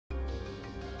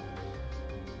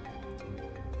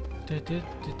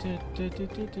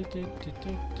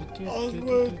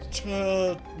Onward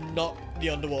to not the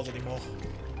underworld anymore.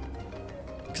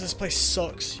 Because this place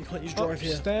sucks. You can't use drive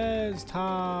here. Upstairs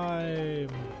time.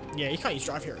 Yeah, you can't use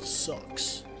drive here. It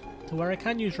sucks. To where I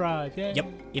can use drive, yeah. Yep,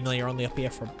 even though you're only up here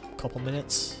for a couple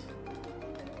minutes.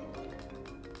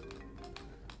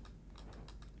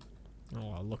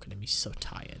 Oh, look at him. He's so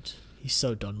tired. He's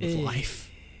so done with life.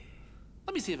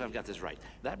 Let me see if I've got this right.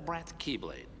 That brat's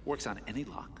keyblade works on any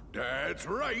lock. That's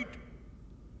right.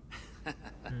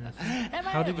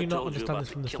 How did you not understand this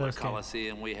from the Killer first game?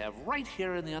 Coliseum we have right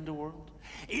here in the underworld?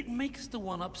 It makes the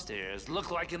one upstairs look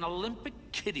like an Olympic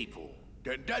kiddie pool.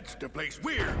 Then that's the place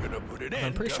we're gonna put an end.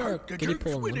 I'm pretty sure kiddie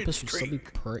pool and Olympus would still be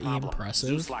pretty impressive.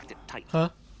 Zeus locked it tight. Huh?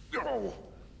 Oh,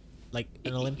 Like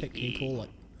an Olympic kiddie pool, like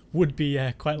Would be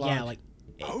quite large. yeah, like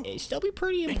it'd still be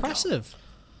pretty impressive.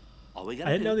 All we I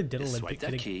gotta didn't know they do did is Olympic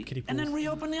swipe that kiddie key pools. and then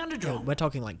reopen the Yeah, underdome. we're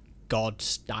talking like God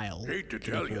style. hate to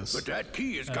kiddie tell you, pools. but that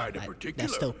key is kind of they're particular.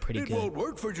 still pretty it good. won't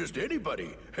work for just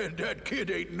anybody, and that kid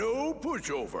ain't no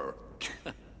pushover.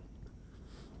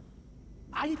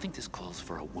 I think this calls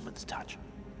for a woman's touch.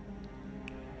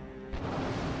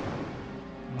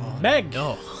 Meg!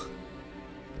 No.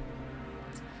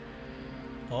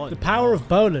 Oh, The power of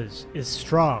boners is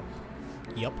strong.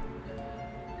 Yep.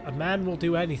 A man will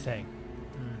do anything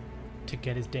to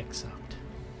get his dick sucked.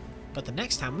 But the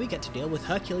next time we get to deal with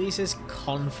Hercules'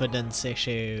 confidence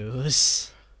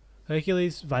issues.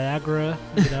 Hercules, Viagra,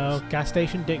 you know, gas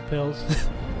station dick pills.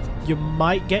 You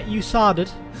might get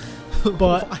USADa'd,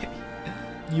 but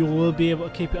you will be able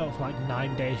to keep it up for like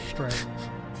 9 days straight.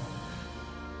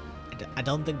 I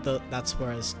don't think that's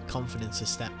where his confidence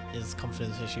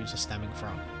issues are stemming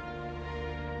from.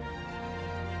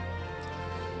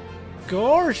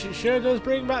 Gosh, it sure does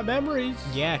bring back memories.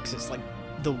 Yeah, because it's like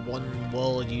the one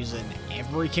world used in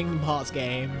every Kingdom Hearts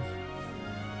game.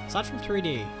 Aside from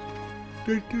 3D.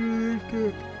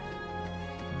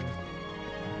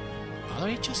 Are there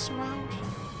any chests around?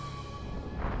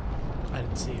 I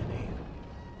didn't see any.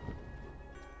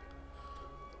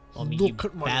 I mean, Look you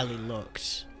at my- barely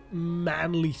looked.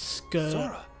 Manly skirt.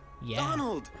 Sora, Yeah.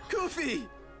 Donald, Goofy,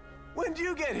 when'd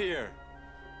you get here?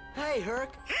 Hey,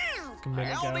 Herc. A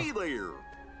minute ago. Howdy there.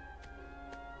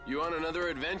 You on another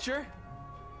adventure?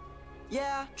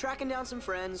 Yeah, tracking down some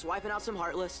friends, wiping out some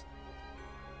Heartless.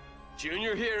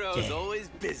 Junior hero's Yeah. always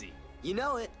busy. You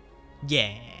know it.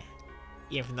 Yeah.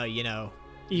 Even though, you know,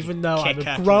 Even though I'm kick a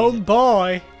Hercules grown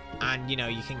boy and you know,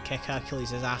 you can kick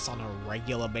Hercules' ass on a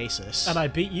regular basis. and I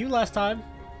beat you last time.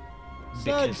 So, did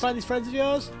you Because- find these friends of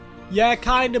yours? Yeah,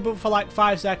 kinda, but for like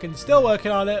 5 seconds. Still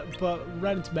working on it, but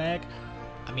ran into Meg.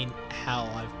 I mean, hell,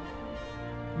 I've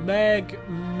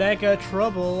Mega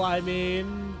trouble, I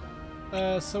mean.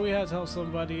 So we had to help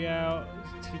somebody out,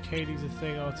 teach Hades a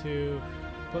thing or two,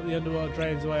 but the underworld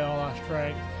drains away all our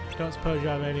strength. Don't suppose you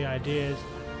have any ideas.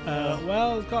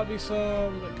 Well, there's got to be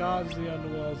some that guards the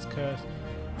underworld's curse.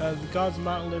 The gods of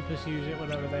Mount Olympus use it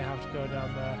whenever they have to go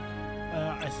down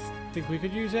there. I think we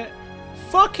could use it.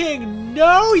 Fucking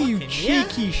no, you Fucking yeah.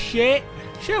 cheeky shit!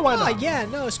 Sure, why Oh, not? yeah,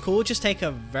 no, it's cool. Just take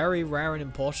a very rare and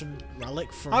important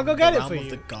relic from I'll go get the it realm for of you.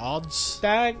 the gods.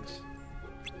 Thanks.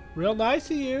 Real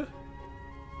nice of you.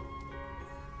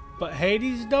 But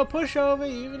Hades is no pushover,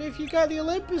 even if you got the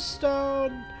Olympus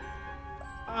Stone.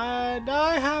 And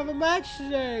I have a match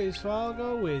today, so I'll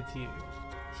go with you.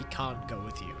 He can't go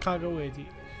with you. Can't go with you.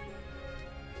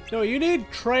 No, you need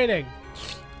training.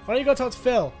 Why don't you go talk to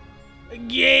Phil?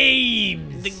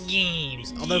 Games! The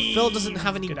games. Although Phil doesn't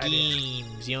have any Good idea.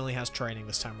 games, he only has training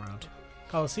this time around.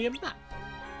 Coliseum? Nah.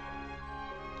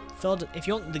 Phil, if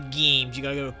you want the games, you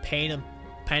gotta go to Pain and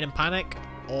Panic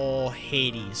or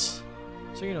Hades.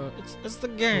 So you know, it's the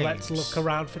games. Let's look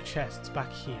around for chests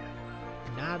back here.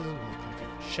 Nah, it doesn't look like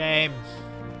it. Shame.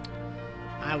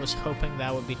 I was hoping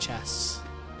there would be chests.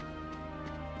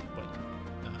 But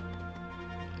no.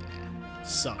 Yeah.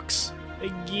 Sucks. A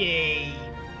game.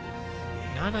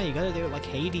 No, you gotta do it like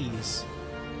Hades.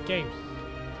 Games.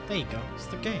 There you go. It's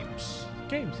the games.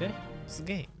 Games, eh? It's the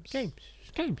games. Games.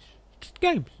 Games. Just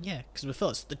games. Yeah, because with Phil,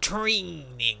 it's the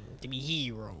training to be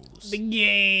heroes. The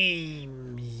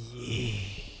games.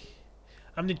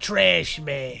 I'm the trash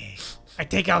man. I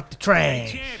take out the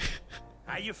trash. Champ,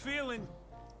 how you feeling?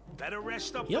 Better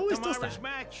rest up He for always does tomorrow's that.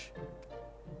 match.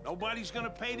 Nobody's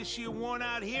gonna pay to see a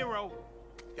worn-out hero.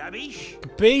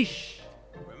 Gabish? Bish.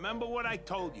 Remember what I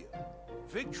told you.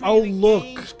 Victory Oh, in the look.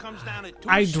 games comes down to two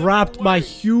I simple dropped my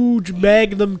words. huge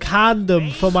Magnum condom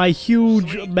for my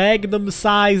huge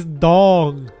Magnum-sized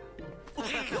dong.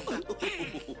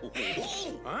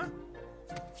 Huh?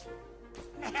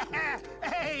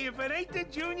 Hey, if it ain't the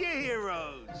junior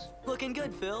heroes. Looking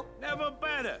good, Phil. Never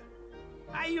better.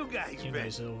 How you guys You been?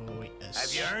 guys are weakness.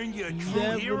 Have you earned your true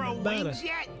Never hero better. wings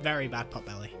yet? Very bad pot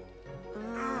belly.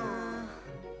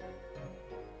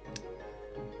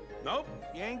 Nope,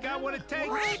 you ain't got what it takes.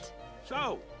 What?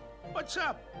 So, what's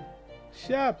up?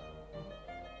 Shut.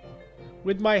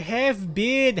 With my half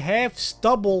beard, half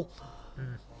stubble,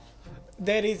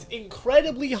 that is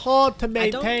incredibly hard to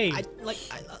maintain.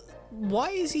 Why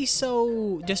is he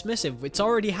so dismissive? It's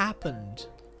already happened.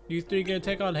 You three gonna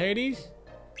take on Hades?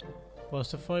 What's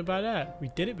so funny about that? We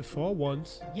did it before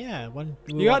once. Yeah, when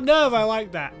You got nerve, I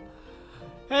like that.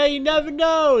 Hey, you never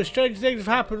know. Strange things have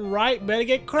happened, right? Better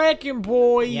get cracking,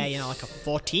 boys. Yeah, you know, like a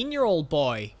 14-year-old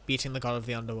boy beating the god of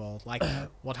the underworld. Like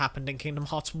what happened in Kingdom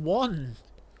Hearts 1.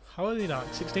 How old is he now?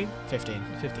 16? 15.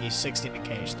 He's 16 in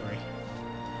KH3.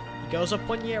 He goes up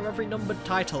 1 year every numbered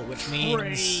title, which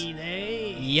means,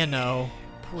 you know,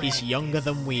 he's younger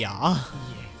than we are. Yes.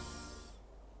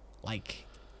 Like,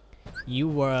 you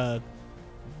were a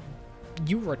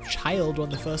child when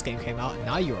the first game came out, and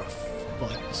now you're well,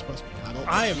 you're supposed to be an adult.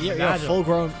 I am You're an a adult.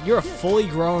 full-grown. You're a fully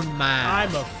grown man.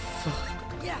 I'm a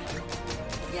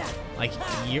like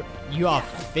you are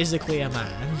physically a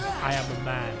man. I am a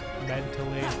man,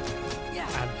 mentally and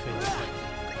physically.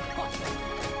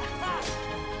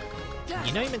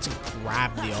 You know you're meant to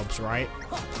grab the orbs, right?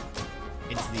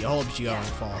 It's the orbs you're going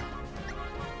for.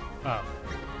 Oh.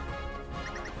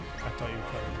 I thought you were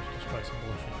trying to just destroy some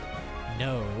bullshit.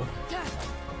 No.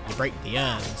 You break the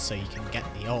urns so you can get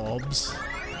the orbs.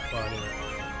 Well, I did it.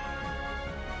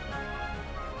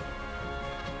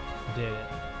 Did it.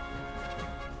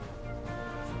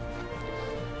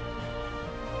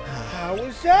 How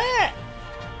was that?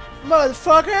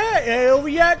 Motherfucker! Ain't over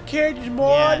yet, kid. There's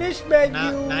more on this menu.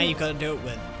 Now you gotta do it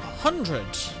with 100.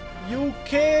 You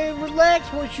can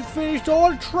relax once you finished all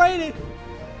the training.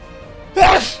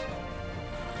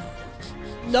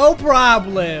 No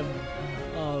problem.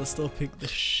 Oh, still pick the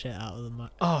shit out of the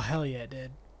mic. Oh, hell yeah, it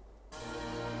did.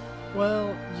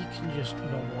 Well, you can just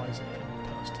normalize it in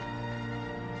post.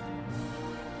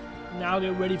 Now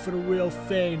get ready for the real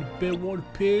thing. The big one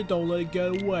appeared, don't let it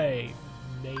get away.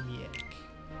 Maniac.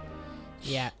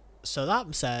 Yeah. So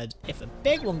that said, if the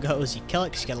big one goes, you kill it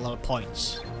because you get a lot of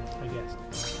points. I guess.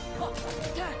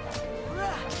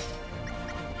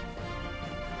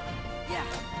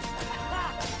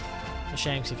 The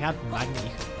shame, 'cause if you had Magnet, you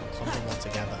could clump them all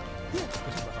together.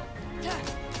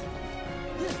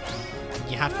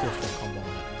 You have to go full combo on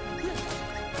it.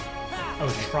 I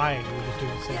was trying, we were just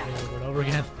doing the same thing over and over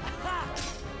again.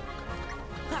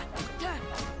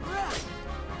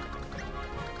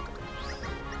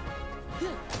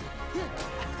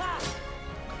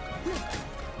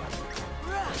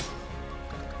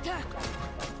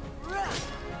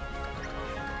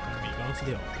 You're going for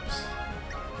the orbs.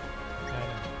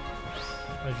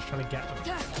 I was just trying to get a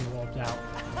few orbs out.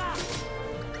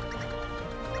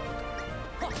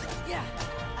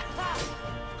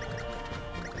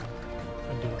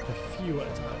 And do like a few at a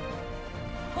time.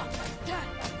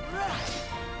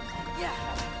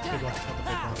 Big one, not the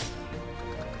big one.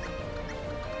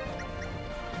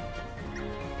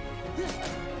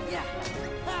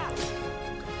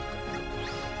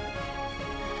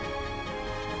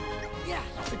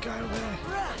 The guy over there.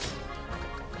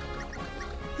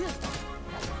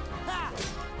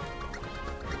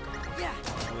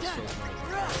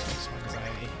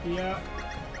 Yeah,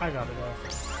 I got it off.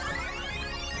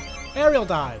 Aerial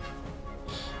dive.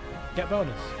 Get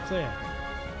bonus. Clear.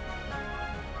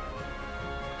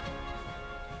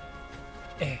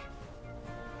 Eh.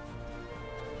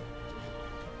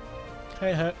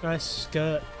 Hey, Herc, nice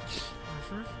skirt.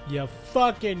 You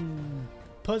fucking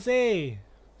pussy.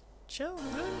 Chill,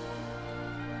 man.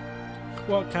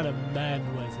 What kind of man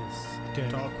wears this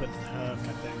skirt? Talk with Herc,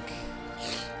 I think.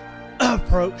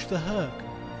 Approach the Herc.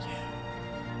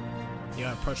 You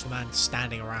approach the man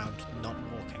standing around, not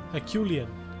walking. Herculean,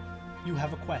 you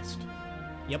have a quest.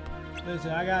 Yep.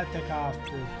 Listen, I gotta take off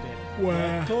for a bit. Where?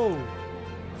 Yeah, cool.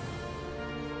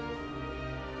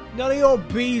 None of your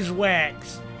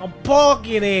beeswax. I'm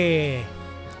parking here.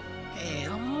 Hey,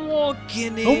 I'm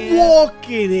walking I'm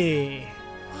walking here.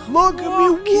 Look at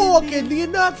me walking. Do you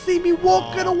not see me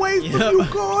walking away from you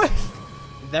guys?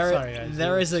 Sorry, guys,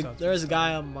 There is a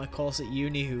guy on my course at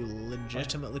uni who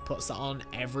legitimately puts that on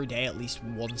every day, at least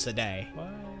once a day. What?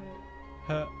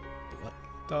 Huh? What?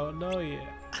 Don't know yet.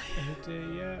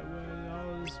 Yeah, well,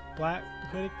 all this black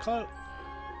hooded cloak.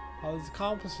 All his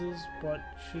accomplices, but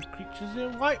she's creatures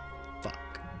in white. Fuck.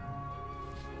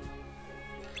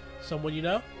 Someone you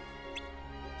know?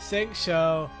 Think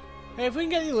so. Hey, if we can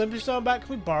get the Olympus Stone back, can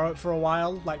we borrow it for a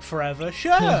while? Like forever?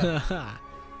 Sure!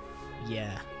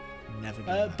 Yeah. Never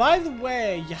do By the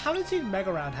way, you haven't seen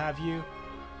Mega Round, have you?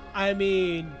 I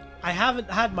mean, I haven't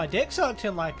had my dick sucked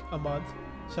in like a month,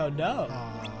 so no.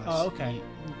 Oh, okay.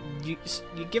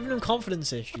 You're giving him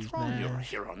confidence issues, What's wrong, man. your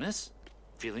hero-ness?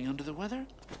 Feeling under the weather?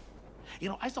 You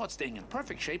know, I thought staying in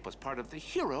perfect shape was part of the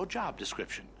hero job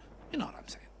description. You know what I'm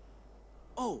saying.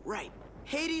 Oh, right.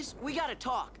 Hades, we gotta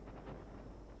talk.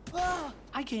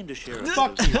 I came to share a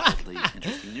Fuck bit of mildly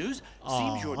interesting news.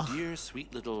 Seems your dear,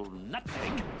 sweet little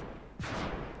nutmeg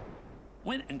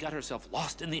went and got herself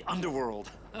lost in the underworld.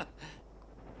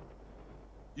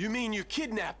 You mean you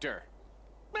kidnapped her?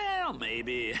 Well,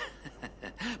 maybe.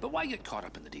 But why get caught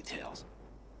up in the details?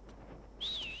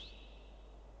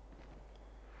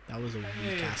 That was a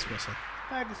weak ass whistle.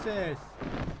 Pegasus.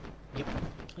 Yep.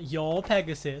 You're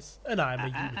Pegasus, and I'm a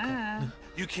unicorn.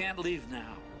 You can't leave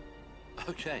now.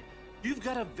 Okay, you've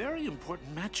got a very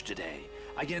important match today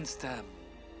against,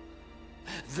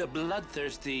 the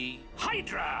bloodthirsty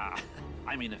Hydra!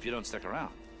 I mean, if you don't stick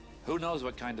around, who knows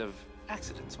what kind of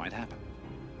accidents might happen.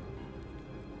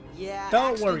 Yeah,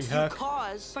 Don't worry, accidents you Huck.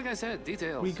 cause. Like I said,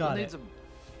 details. We got Who it. needs 'em?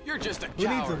 You're just a Who needs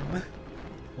coward. them?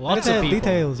 Lots of people.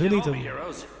 Details. Who Get needs on me, them?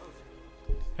 heroes.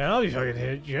 And I'll be fucking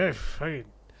hit. Yeah, fucking.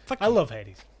 Fuck I you. love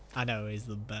Hades. I know, he's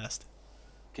the best.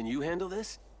 Can you handle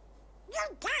this? You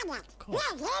got it. We're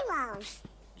heroes.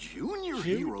 You and your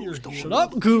Junior heroes don't hero. know Shut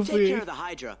up, Take Goofy. care of the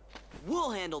Hydra.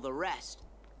 We'll handle the rest.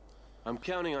 I'm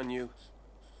counting on you.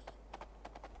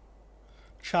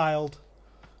 Child.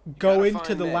 Go gotta into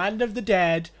find the Ned. land of the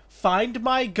dead, find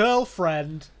my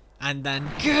girlfriend. And then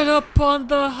get up on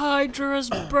the Hydra's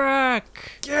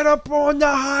back. Get up on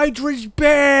the Hydra's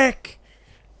back!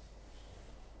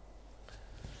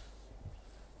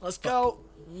 Let's go.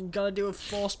 Gotta do a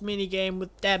forced minigame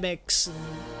with Demix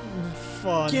and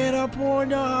fun. Get up on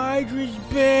the Hydra's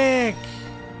back!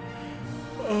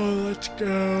 Oh, let's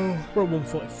go. We're at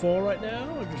 144 right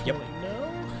now. I just Yep. want to let you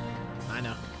know. I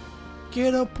know.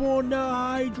 Get up on the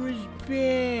Hydra's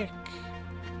back!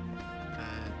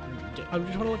 I'm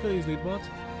just want to look at these lead mods.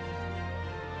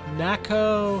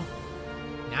 Nako.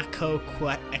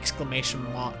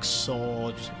 Exclamation mark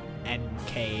sword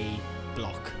NK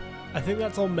block. I think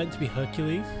that's all meant to be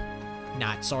Hercules.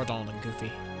 Nah, it's Sword Donald and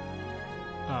Goofy.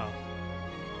 Oh.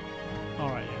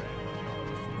 Alright,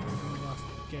 yeah. Last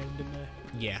game, didn't they?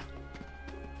 Yeah.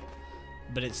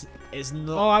 But it's Oh,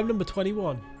 not I'm number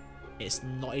 21. it's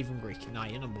not even Greek. Nah,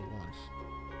 you're number 1.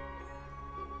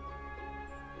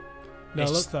 No,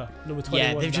 It's look just- there. Number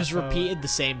 21. Yeah, they've just Nako. repeated the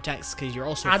same text because you're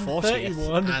also And 40th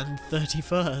 31. and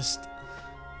 31st.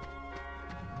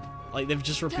 Like they've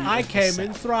just repeated. I the came set.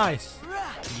 in thrice.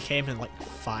 You came in like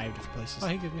 5 different places. Oh,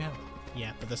 he gives me health.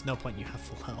 Yeah, but there's no point you have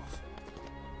full health.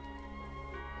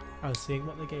 I was seeing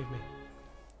what they gave me.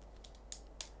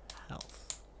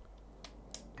 Health.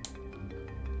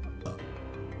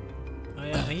 Oh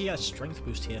yeah, I think you got a strength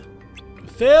boost here.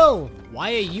 Phil!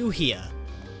 Why are you here?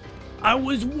 I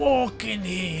was walking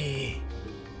here.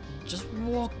 Just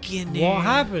walk in here. What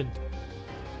happened?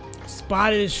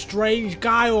 Spotted a strange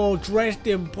guy all dressed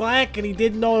in black and he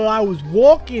didn't know that I was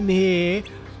walking here.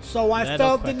 So I Little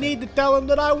felt quicker. the need to tell him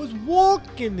that I was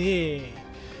walking here.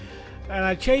 And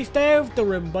I chased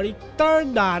after him, but he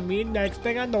turned on me. And next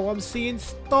thing I know, I'm seeing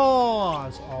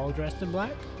stars. All dressed in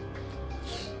black.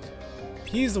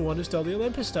 He's the one who stole the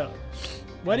Olympus Stone.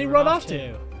 Where'd he run off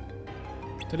to?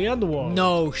 To the underworld.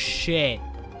 No shit.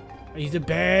 He's a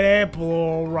bad apple,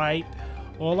 alright.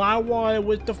 All I wanted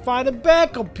was to find a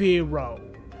backup hero.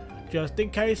 Just in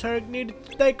case Herc needed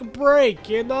to take a break,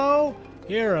 you know?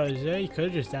 Heroes, eh? You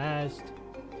could've just asked.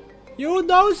 You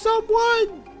know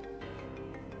someone?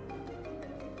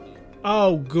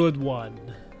 Oh, good one.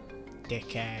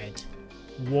 Dickhead.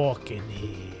 Walking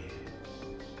here.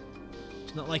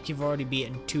 It's not like you've already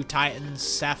beaten 2 Titans,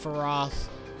 Sephiroth,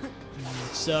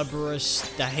 Cerberus,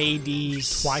 the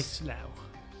Hades. Twice now.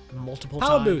 Multiple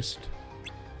Power times. boost.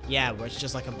 Yeah, where it's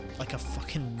just like a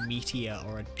fucking meteor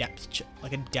or a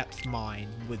like a depth mine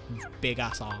with big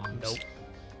ass arms. Nope.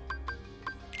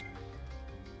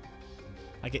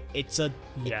 Like it's a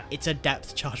it's a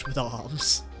depth charge with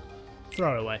arms.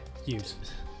 Throw it away. Use.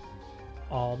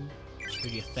 On. Who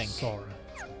do you think? Sora.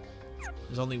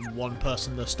 There's only one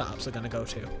person the stats are gonna go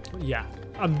to. Yeah.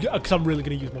 Because I'm really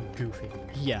gonna use my Goofy.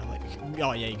 Yeah, like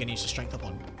oh yeah, you're gonna use the strength up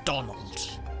on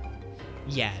Donald.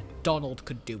 Yeah, Donald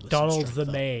could do with some Donald the strength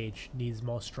up. mage needs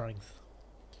more strength.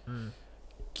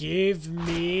 Give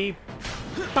me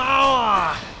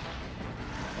power!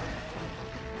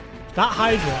 That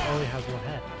Hydra only has one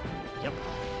head. Yep.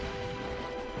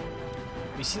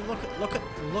 You see,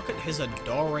 look at his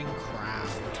adoring crowd.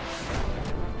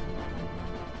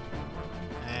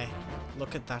 Hey,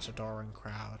 look at that adoring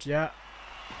crowd. Yeah.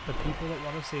 The people that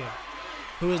want to see him.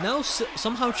 Who is now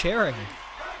somehow cheering.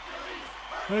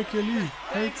 Hercules,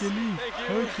 Hercules,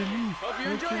 Hercules,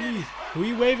 Hercules. Who are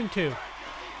you waving to?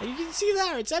 You can see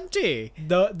there, it's empty.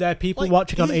 They're people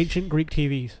watching on ancient Greek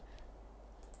TVs.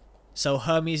 So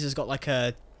Hermes has got like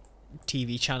a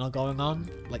TV channel going on,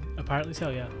 like Apparently so,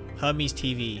 yeah. Hermes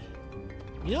TV.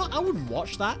 You know, I wouldn't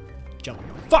watch that. Jump.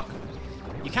 Fuck!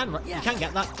 You can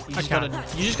get that. You just can.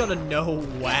 you just gotta know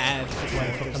where the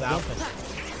fuck comes out.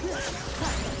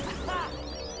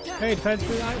 Hey, defense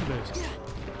for the item boost.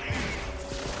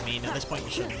 I mean, at this point, you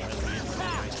shouldn't really use any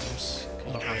items.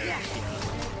 'Cause you can't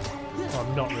really Well,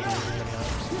 I'm not really using any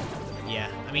items. yeah,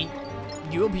 I mean,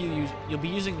 you'll be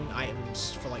using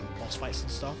items for like boss fights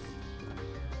and stuff.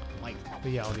 Like,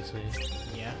 But yeah, obviously.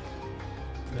 yeah,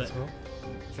 That's but all.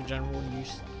 for general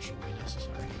use, that shouldn't be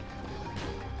necessary.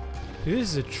 Dude, this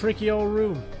is a tricky old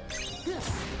room.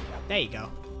 There you go.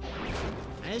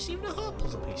 And there's even a heart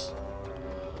puzzle piece.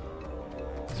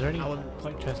 Is there any I wouldn't-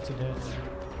 like chests in here?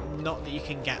 Not that you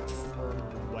can get from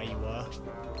where you were.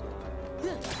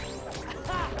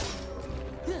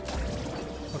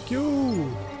 Fuck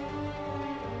you!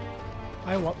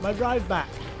 I want my drive back.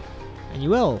 And you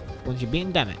will once you've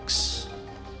beaten Demix.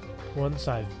 Once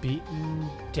I've beaten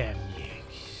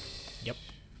Demyx. Yep.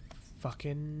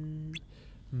 Fucking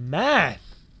man!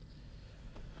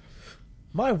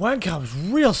 My wank arm is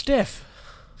real stiff.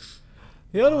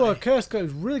 The underworld curse code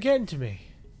is really getting to me.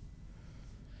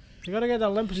 You gotta get that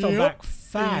Olympus stone back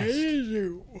fast.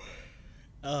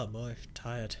 Oh boy,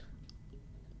 tired.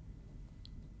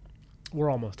 We're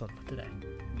almost done for today.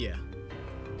 Yeah.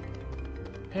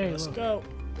 Hey, Let's look. go.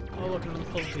 Oh, look at the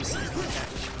puzzle piece that you can't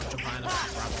catch. I'll jump high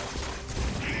enough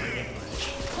to grab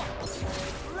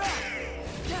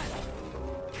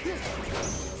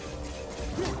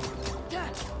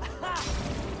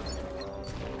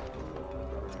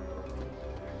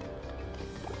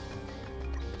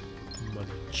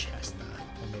Muddy chest there.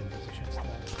 I mean, there's a chest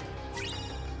there.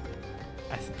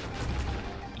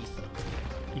 Ether.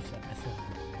 Ether. Ether.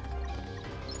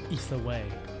 Ether way.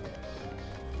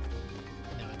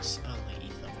 No, it's only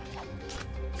ether.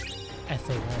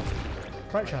 Ether way.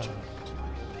 Right, Charlie.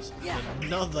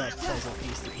 Another puzzle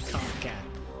piece that you can't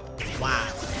get. Wow.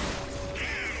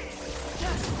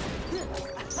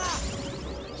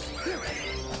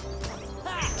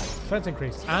 Defense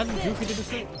increase. And Goofy did a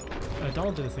thing.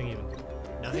 Donald did a thing even.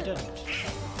 No, he didn't.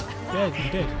 Yeah, he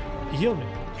did. He healed me.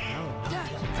 No.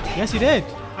 Yes, he did.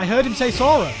 I heard him say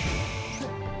Sora.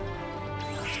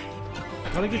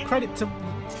 Gotta give credit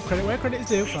where credit is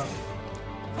due. Fuck.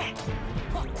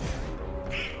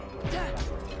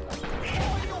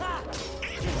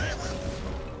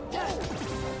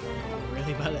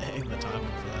 Really bad at hitting the timing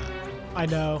for that. I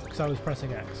know, because I was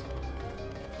pressing X.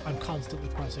 I'm constantly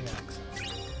pressing X.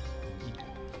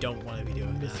 Don't want to be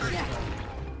doing that.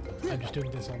 I'm just doing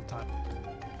this all the time.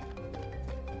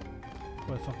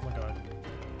 Where the fuck am I going?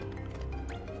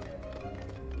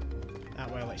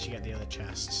 That way lets you get the other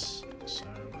chests. So,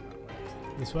 that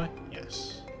way. This way?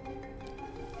 Yes.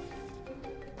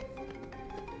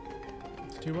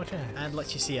 It's too much ahead. And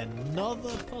lets you see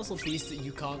another puzzle piece that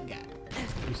you can't get.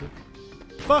 Use it.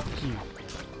 Fuck you!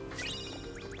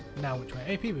 Now which way?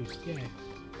 AP boost, yeah.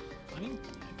 I mean,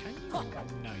 can you? No, you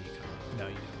can't. No, you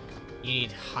don't. You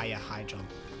need high jump.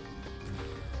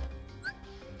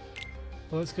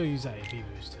 Well, let's go use that AP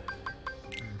boost.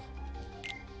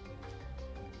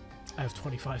 I have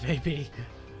 25 AP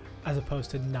as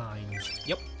opposed to 9.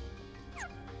 Yep.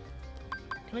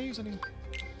 Can I use any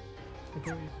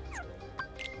abilities?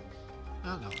 I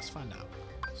don't know. Let's find out.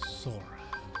 Sora.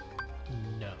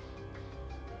 No.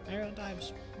 Aerial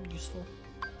dive's useful.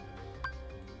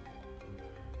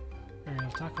 Aerial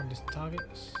attack on distant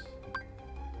targets.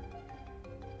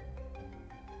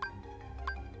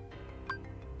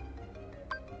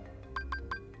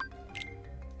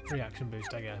 Reaction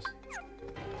boost, I guess.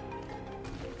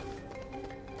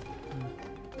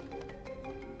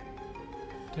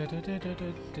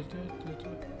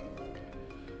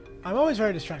 I'm always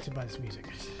very distracted by this music.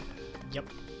 Yep.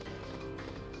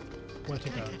 Where to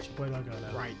go? Where do I go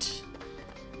now? Right.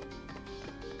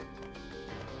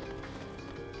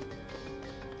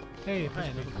 Hey, Hey,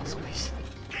 another puzzle piece.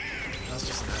 That's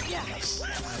just an yes.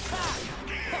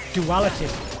 duality.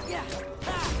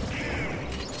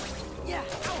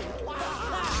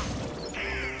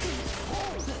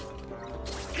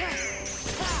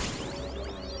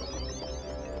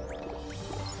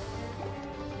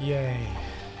 Yay.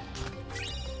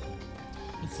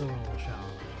 It's a roll, shall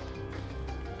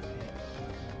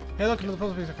Hey, look, another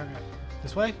puzzle piece I can't get.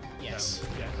 This way? Yes.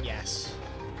 No. Yes. Yes.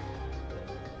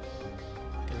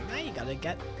 'Cause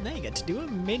now you get to do a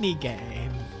mini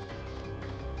game.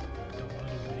 Don't want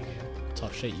to do a minigame.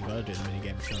 Tough shit, you gotta do the mini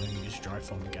game if you want to use drive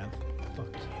form again. Fuck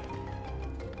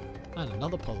you. And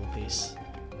another puzzle piece.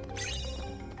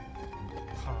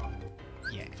 Huh.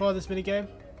 Yeah. For this minigame,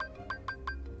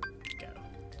 Go.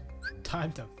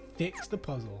 time to fix the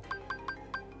puzzle.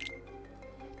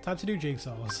 Time to do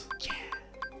jigsaws. Yeah.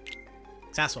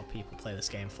 'Cause that's what people play this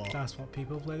game for. That's what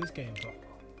people play this game for.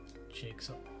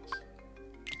 Jigsaws.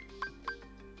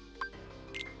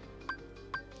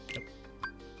 Yep.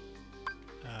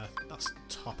 That's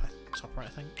top right, I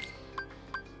think.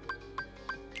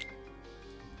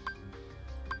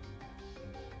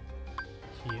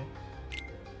 Here.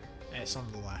 It's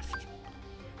on the left.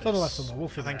 It's on the left somewhere. We'll I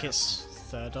figure think it out. it's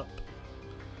third up.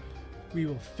 We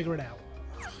will figure it out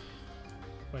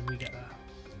when we get there.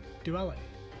 Duality.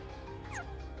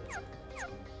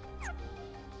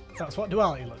 That's what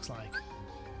duality looks like.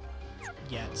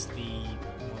 Yeah, it's the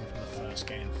one from the first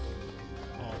game.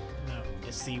 Oh, no,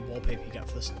 it's the wallpaper you get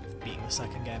for beating the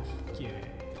second game. Yeah.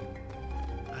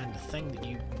 And the thing that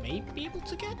you may be able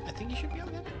to get, I think you should be able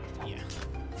to get it. Yeah.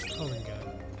 Oh my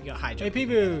god. You got high jump. AP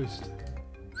boost!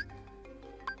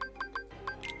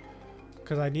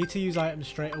 Because I need to use items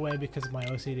straight away because of my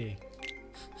OCD.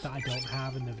 That I don't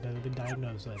have and have never been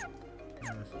diagnosed with.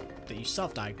 That you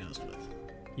self-diagnosed with.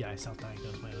 Yeah, I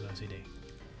self-diagnosed my own OCD.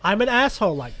 I'm an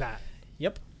asshole like that.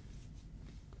 Yep.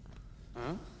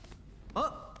 Huh?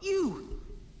 Oh, you!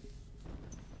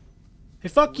 Hey,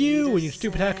 fuck you Wait a and your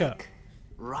stupid haircut. sec.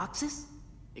 Roxas?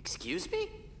 Excuse me?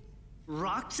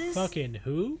 Roxas? Fucking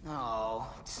who?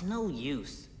 Oh, it's no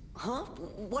use. Huh?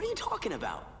 What are you talking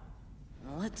about?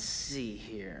 Let's see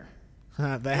here.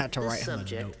 They had to If the write him a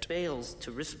subject note. fails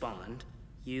to respond,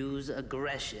 use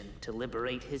aggression to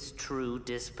liberate his true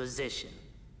disposition.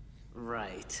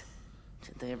 Right.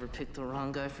 Did they ever pick the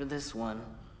wrong guy for this one?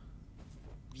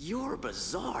 You're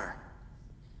bizarre.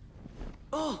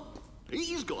 Oh,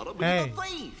 he's gotta be Hey. a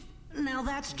thief. Now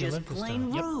that's Still just Olympus plain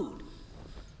Stone. Yep. rude.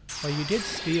 Well, you did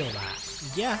steal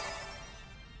that. Yeah.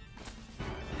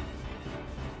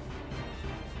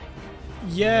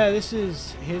 Yeah, this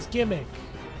is his gimmick.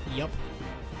 Yep.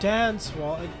 Dance,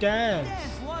 water, dance.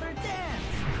 water, dance!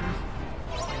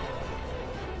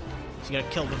 So you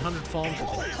gotta kill 100 forms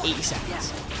within 80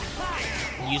 seconds.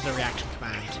 Use the reaction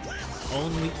command.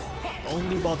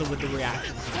 Only bother with the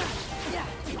reaction command. Yeah,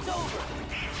 it's over.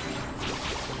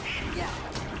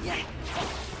 Yeah.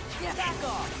 Back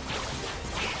off.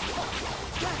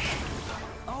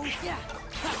 Oh, yeah.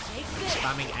 Take this.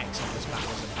 Spamming X on this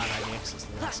battle is a bad idea because it's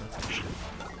the lesson function.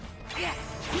 Yeah.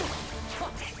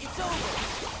 It's over.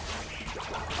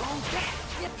 Oh,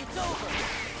 yeah, it's over.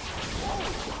 Oh,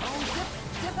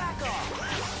 get back off.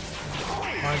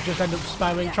 I just end up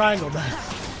spamming triangle there.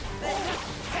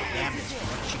 Yeah, it's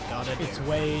what you gotta do. It's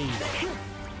way.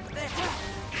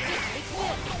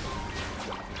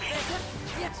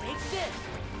 Take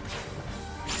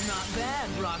this. Not bad,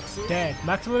 Roxas. Dead.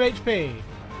 Maximum HP.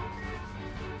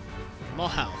 More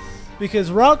health. Because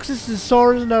Roxas is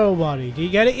sore as nobody. Do you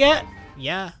get it yet?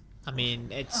 Yeah, I mean,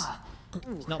 it's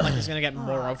not like it's gonna get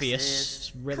more obvious. Roxas,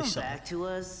 It's really come subtle. back to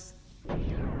us.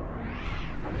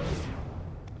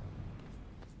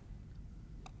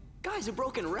 Guy's a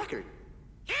broken record.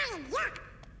 Ah, yuck.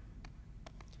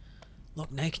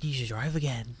 Look, now you can use your drive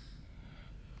again.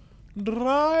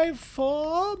 Drive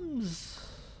forms.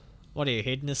 What are you,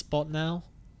 hedonist bot now?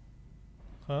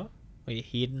 Huh? Are you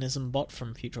hedonism bot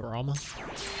from Futurama?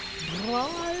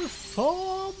 Drive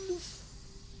forms.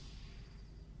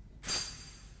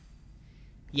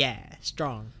 Yeah,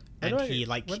 strong. Where And do I he get-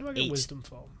 like where do I get eats wisdom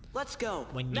from? Let's go.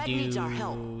 when you Meg needs our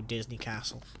help. do Disney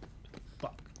Castle.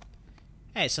 Fuck.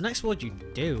 Hey, it's the next world you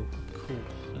do. Cool.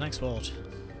 The next world.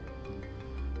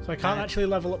 So I can't Right. actually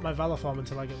level up my Valor form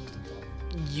until I get wisdom form.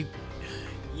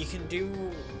 You can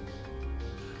do.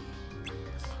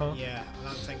 Huh? Yeah, I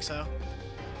don't think so.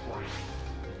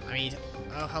 I mean,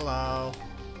 oh hello.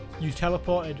 You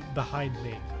teleported behind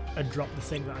me and dropped the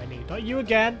thing that I need. Not you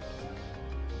again.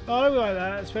 Oh, don't be like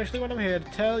that, especially when I'm here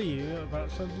to tell you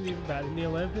about something even better than the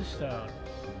Olympus Stone.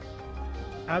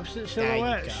 Absent There you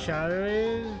silhouette, go.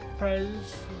 shattering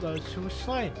presence of those who were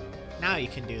slain. Now you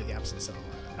can do the absent silhouette.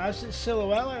 Absent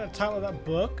silhouette, like the title of that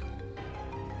book.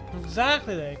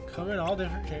 Exactly, they come in all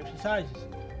different shapes and sizes.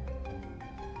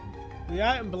 The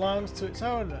item belongs to its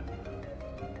owner,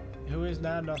 who is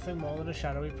now nothing more than a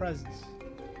shadowy presence.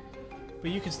 But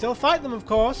you can still fight them, of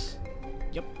course.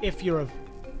 Yep. If you're a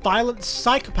violent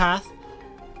psychopath,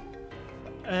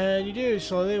 and you do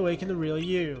slowly awaken the real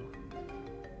you.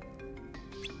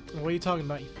 What are you talking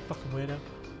about, you fucking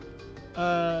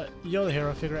weirdo? You're the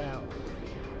hero, figure it out.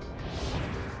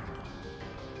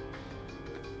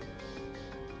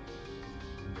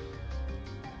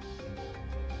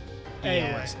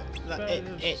 Anyway,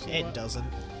 Yes, it doesn't.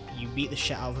 You beat the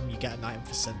shit out of him, you get an item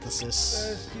for synthesis.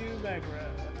 Rescue Megra.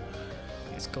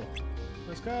 It's cool.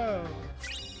 Let's go.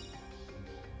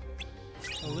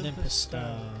 Olympus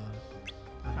Stone.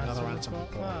 Another ransom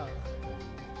report.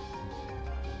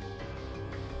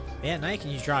 Yeah, now you can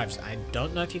use drives. I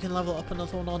don't know if you can level up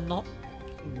another one or not.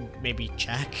 Maybe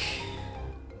check.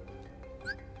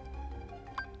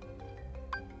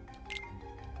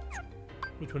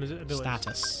 Which one is it? Abilities?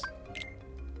 Status.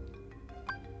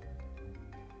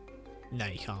 No,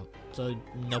 you can't. So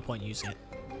no point using it.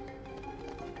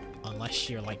 Unless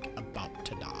you're like about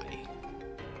to die.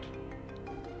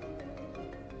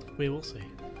 We will see.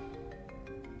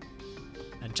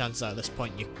 And chances are at this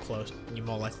point you're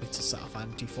more likely to set off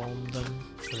anti-form than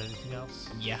anything else.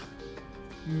 Yeah.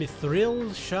 Mithril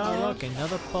Oh shard. look,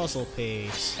 another puzzle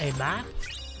piece. A map.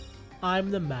 I'm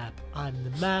the map. I'm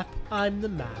the map. I'm the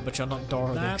map. But you're not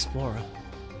Dora the Explorer.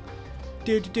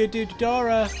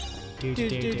 Dora.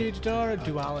 Dora. Oh,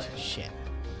 Duality. Shit.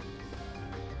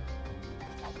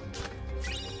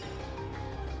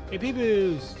 Hey,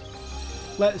 peepoos.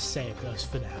 Let's save those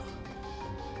for now.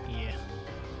 Yeah.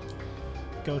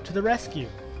 Go to the rescue.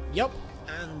 Yep.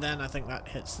 And then I think that'll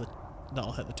hit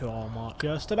the 2-hour mark.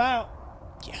 Just about.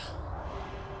 Yeah.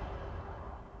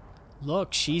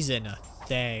 Look, she's in a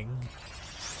thing.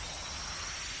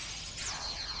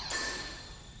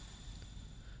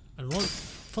 And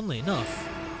funnily enough,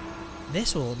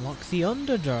 this will unlock the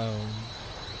Underdome.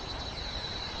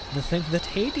 The thing that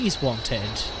Hades wanted.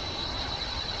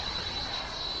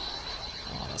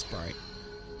 Oh, that's bright.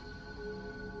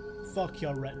 Fuck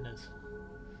your retinas.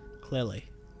 Clearly.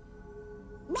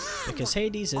 Because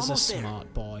Hades is a Almost there.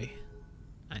 smart boy.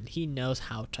 And he knows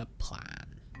how to plan.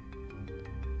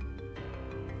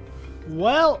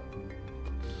 Well,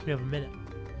 we have a minute.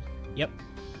 Yep.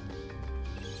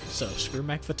 So, screw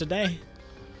Meg for today.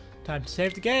 Time to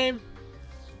save the game.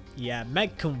 Yeah,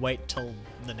 Meg can wait till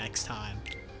the next time.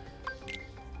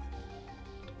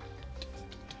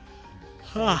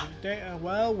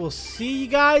 Well, we'll see you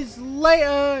guys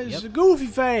later. It's Yep. a goofy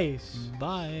face.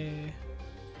 Bye.